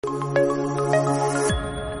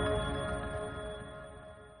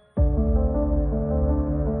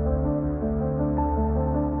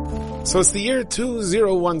So it's the year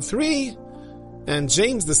 2013, and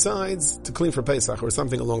James decides to clean for Pesach or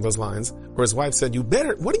something along those lines. Or his wife said,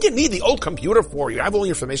 what do you need the old computer for? You have all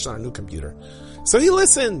your information on a new computer. So he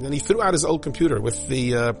listened, and he threw out his old computer with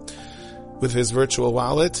his virtual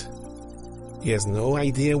wallet. He has no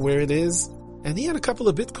idea where it is. And he had a couple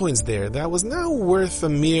of bitcoins there that was now worth a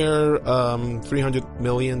mere $300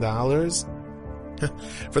 million.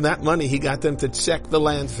 For that money, he got them to check the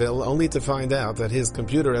landfill, only to find out that his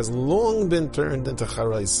computer has long been turned into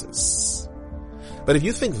charaisis. But if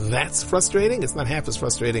you think that's frustrating, it's not half as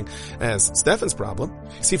frustrating as Stefan's problem.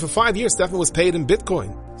 See, for 5 years, Stefan was paid in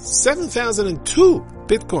Bitcoin. 7,002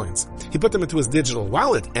 Bitcoins. He put them into his digital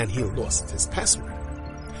wallet, and he lost his password.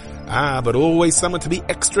 But always someone to be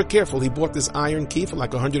extra careful. He bought this iron key for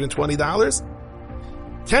like $120.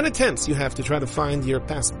 10 attempts you have to try to find your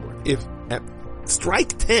password. If at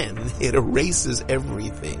strike 10, it erases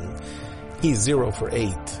everything. He's 0 for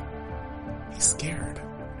 8. He's scared.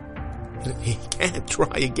 He can't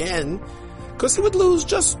try again because he would lose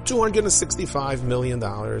just $265 million.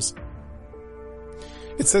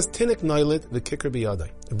 It says, Tinik Noilet v'kikar biyadai.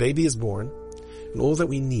 A baby is born, and all that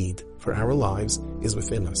we need for our lives is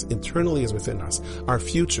within us. Internally is within us. Our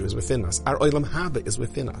future is within us. Our olam haba is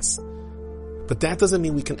within us. But that doesn't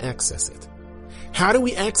mean we can access it. How do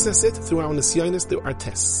we access it? Through our nisyonis, through our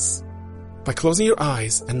tests. By closing your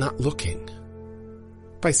eyes and not looking.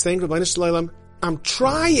 By saying, Rabbi Shalom, I'm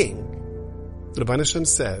trying. The Rabbi Shalom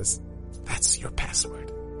says, that's your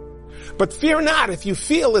password. But fear not if you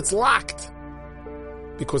feel it's locked.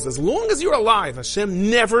 Because as long as you're alive, Hashem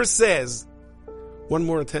never says, one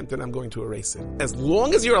more attempt and I'm going to erase it. As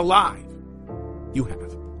long as you're alive, you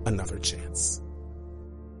have another chance.